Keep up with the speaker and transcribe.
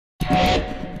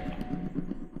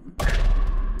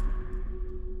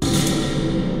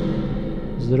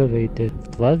Здравейте! В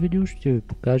това видео ще ви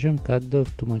покажем как да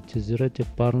автоматизирате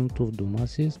парното в дома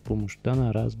си с помощта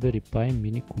на RaspberryPi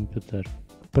мини компютър.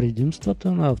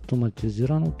 Предимствата на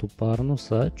автоматизираното парно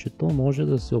са, че то може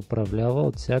да се управлява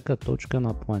от всяка точка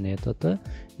на планетата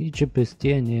и че пести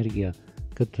енергия.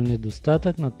 Като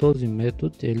недостатък на този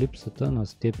метод е липсата на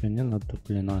степени на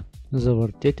топлина.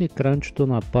 Завъртете кранчето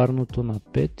на парното на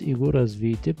 5 и го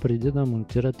развийте преди да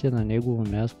монтирате на негово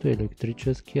място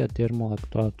електрическия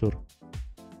термоактуатор.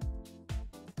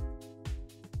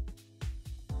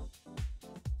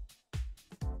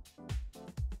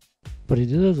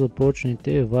 Преди да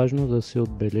започнете е важно да се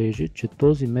отбележи, че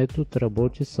този метод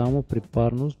работи само при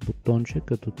парно с бутонче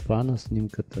като това на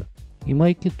снимката.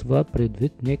 Имайки това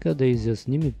предвид, нека да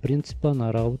изясним и принципа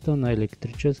на работа на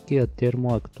електрическия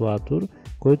термоактуатор,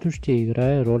 който ще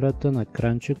играе ролята на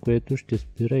кранче, което ще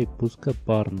спира и пуска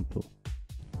парното.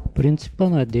 Принципа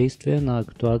на действие на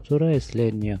актуатора е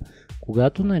следния.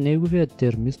 Когато на неговия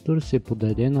термистор се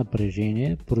подаде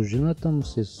напрежение, пружината му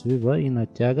се свива и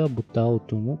натяга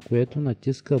буталото му, което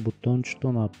натиска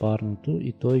бутончето на парното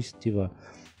и то изстива.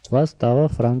 Това става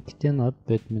в рамките на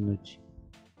 5 минути.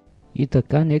 И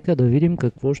така, нека да видим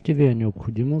какво ще ви е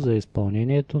необходимо за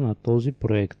изпълнението на този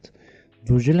проект.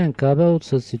 Двужилен кабел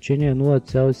с сечение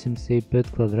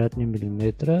 0,75 квадратни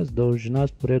мм с дължина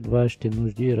според вашите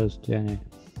нужди и разстояние.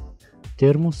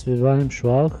 Термосвиваем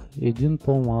шланг, един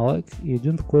по-малък и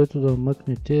един, в който да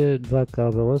вмъкнете два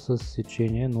кабела с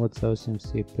сечение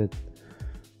 0,75.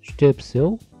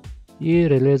 Щепсел и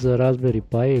реле за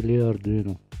RaspberryPi или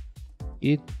Arduino.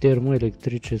 И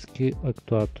термоелектрически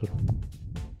актуатор.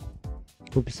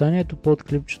 В описанието под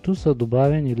клипчето са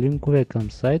добавени линкове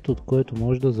към сайт, от който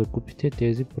може да закупите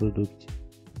тези продукти.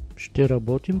 Ще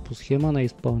работим по схема на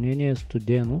изпълнение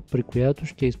студено, при която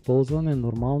ще използваме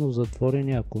нормално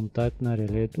затворения контакт на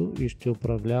релето и ще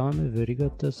управляваме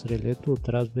веригата с релето от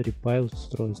RaspberryPi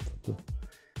устройството.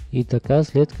 И така,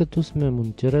 след като сме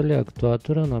монтирали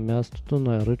актуатора на мястото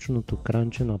на ръчното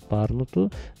кранче на парното,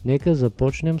 нека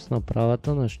започнем с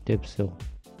направата на щепсел.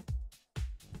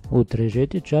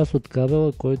 Отрежете част от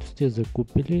кабела, който сте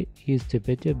закупили и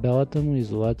изцепете бялата му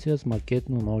изолация с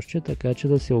макетно ножче, така че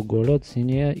да се оголят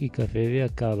синия и кафевия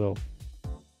кабел.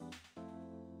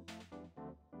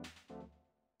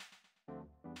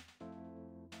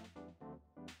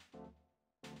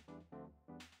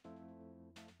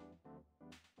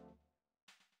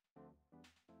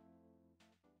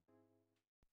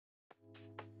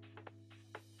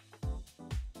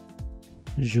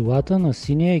 Жилата на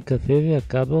синия и кафевия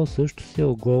кабел също се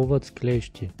оголват с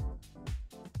клещи.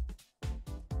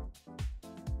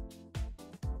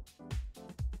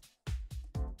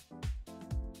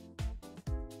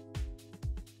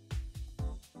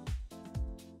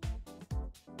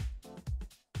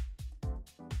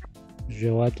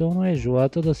 Желателно е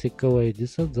жилата да се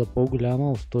калайдисат за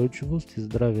по-голяма устойчивост и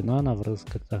здравина на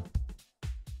връзката.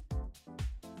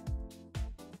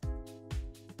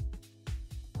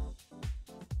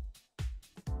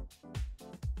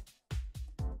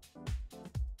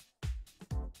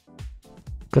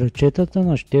 Кръчетата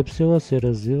на щепсела се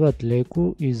развиват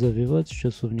леко и завиват с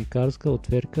часовникарска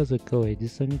отверка за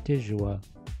калайдисаните жила.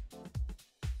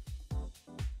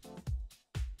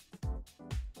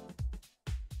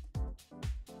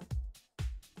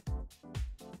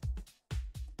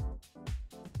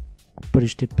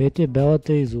 Прищепете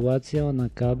бялата изолация на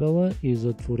кабела и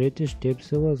затворете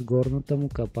щепсела с горната му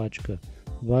капачка.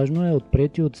 Важно е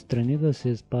отпред и отстрани да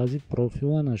се спази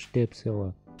профила на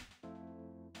щепсела.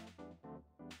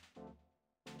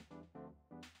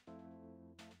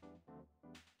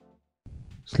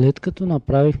 След като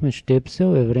направихме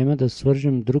щепсел, е време да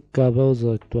свържем друг кабел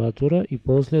за актуатора и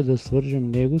после да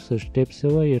свържем него с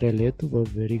щепсела и релето в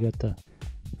веригата.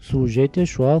 Сложете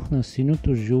шланг на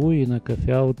синьото жило и на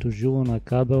кафявото жило на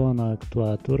кабела на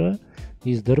актуатора,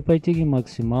 издърпайте ги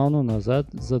максимално назад,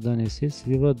 за да не се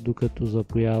свиват докато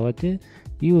запоявате,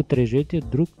 и отрежете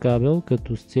друг кабел,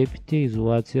 като сцепите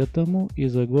изолацията му и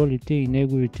заголите и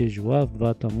неговите жила в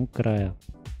двата му края.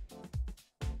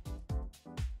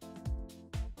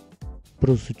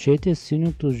 Просочете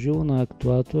синьото жило на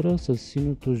актуатора с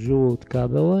синьото жило от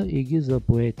кабела и ги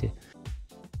запоете.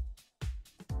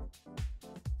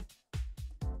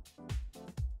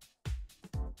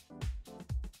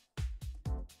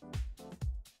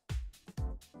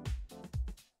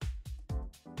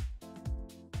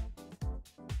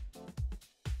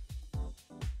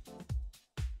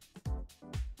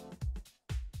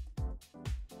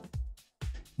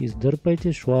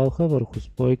 Издърпайте шлауха върху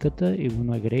спойката и го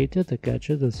нагрейте така,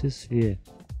 че да се свие.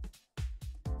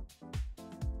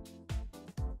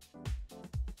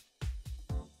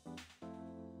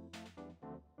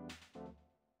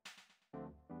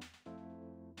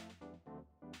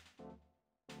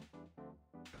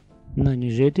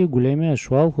 Нанижете големия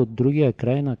шлаух от другия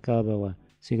край на кабела.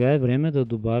 Сега е време да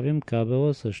добавим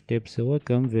кабела с щепсела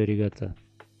към веригата.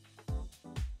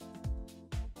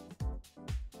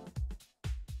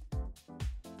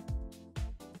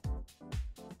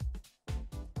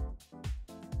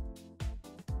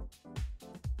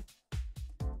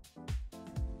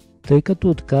 Тъй като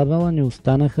от кабела ни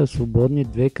останаха свободни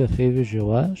две кафеви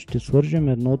жила, ще свържем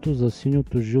едното за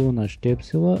синьото жило на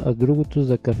щепсела, а другото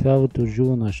за кафявото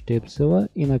жило на щепсела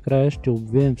и накрая ще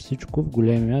обвием всичко в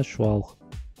големия шлаух.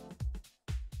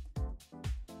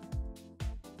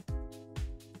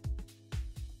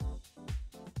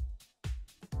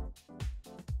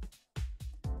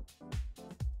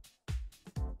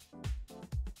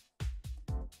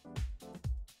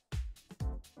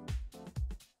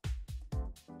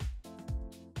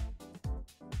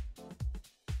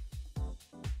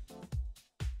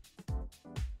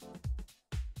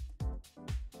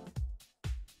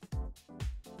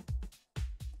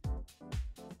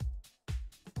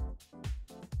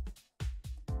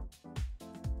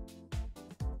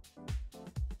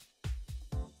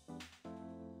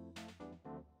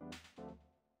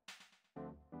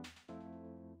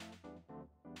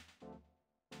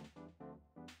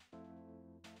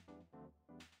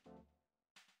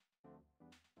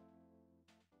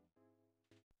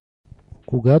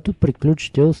 Когато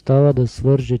приключите, остава да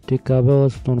свържете кабела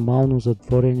с нормално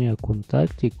затворения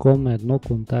контакт и COM1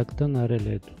 контакта на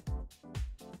релето.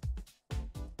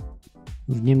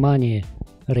 Внимание!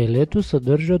 Релето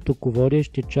съдържа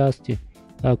тоководещи части.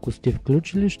 Ако сте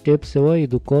включили щепсела и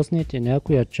докоснете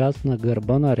някоя част на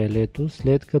гърба на релето,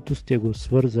 след като сте го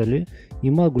свързали,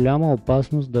 има голяма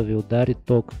опасност да ви удари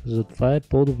ток. Затова е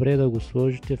по-добре да го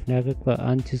сложите в някаква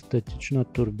антистатична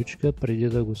турбичка преди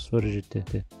да го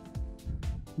свържете.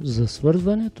 За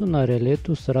свързването на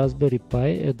релето с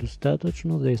RaspberryPi е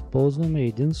достатъчно да използваме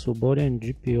един свободен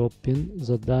GPIO пин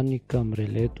за данни към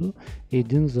релето,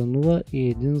 един за 0 и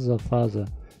един за фаза.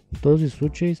 В този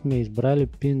случай сме избрали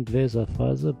пин 2 за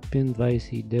фаза, пин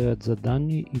 29 за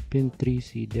данни и пин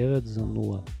 39 за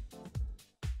 0.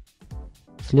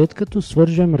 След като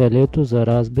свържем релето за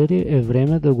Raspberry, е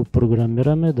време да го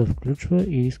програмираме да включва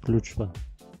и изключва.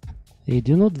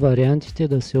 Един от вариантите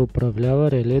да се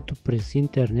управлява релето през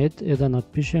интернет е да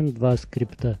напишем два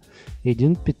скрипта.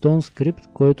 Един Python скрипт,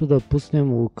 който да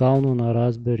пуснем локално на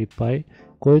RaspberryPi,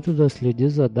 който да следи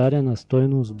за дадена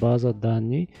стойност база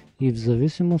данни и в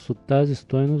зависимост от тази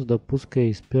стойност да пуска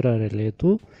и спира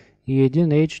релето, и един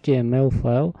HTML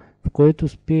файл, в който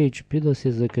с PHP да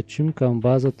се закачим към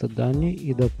базата данни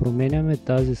и да променяме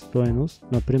тази стойност,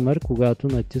 например когато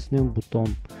натиснем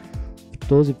бутон. В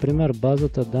този пример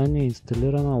базата данни е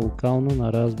инсталирана локално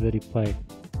на RaspberryPi.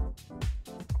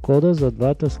 Кода за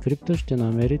двата скрипта ще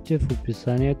намерите в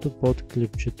описанието под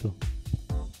клипчето.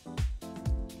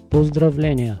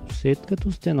 Поздравления! След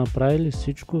като сте направили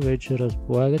всичко, вече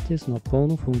разполагате с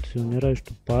напълно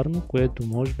функциониращо парно, което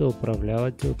може да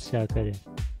управлявате от всякъде.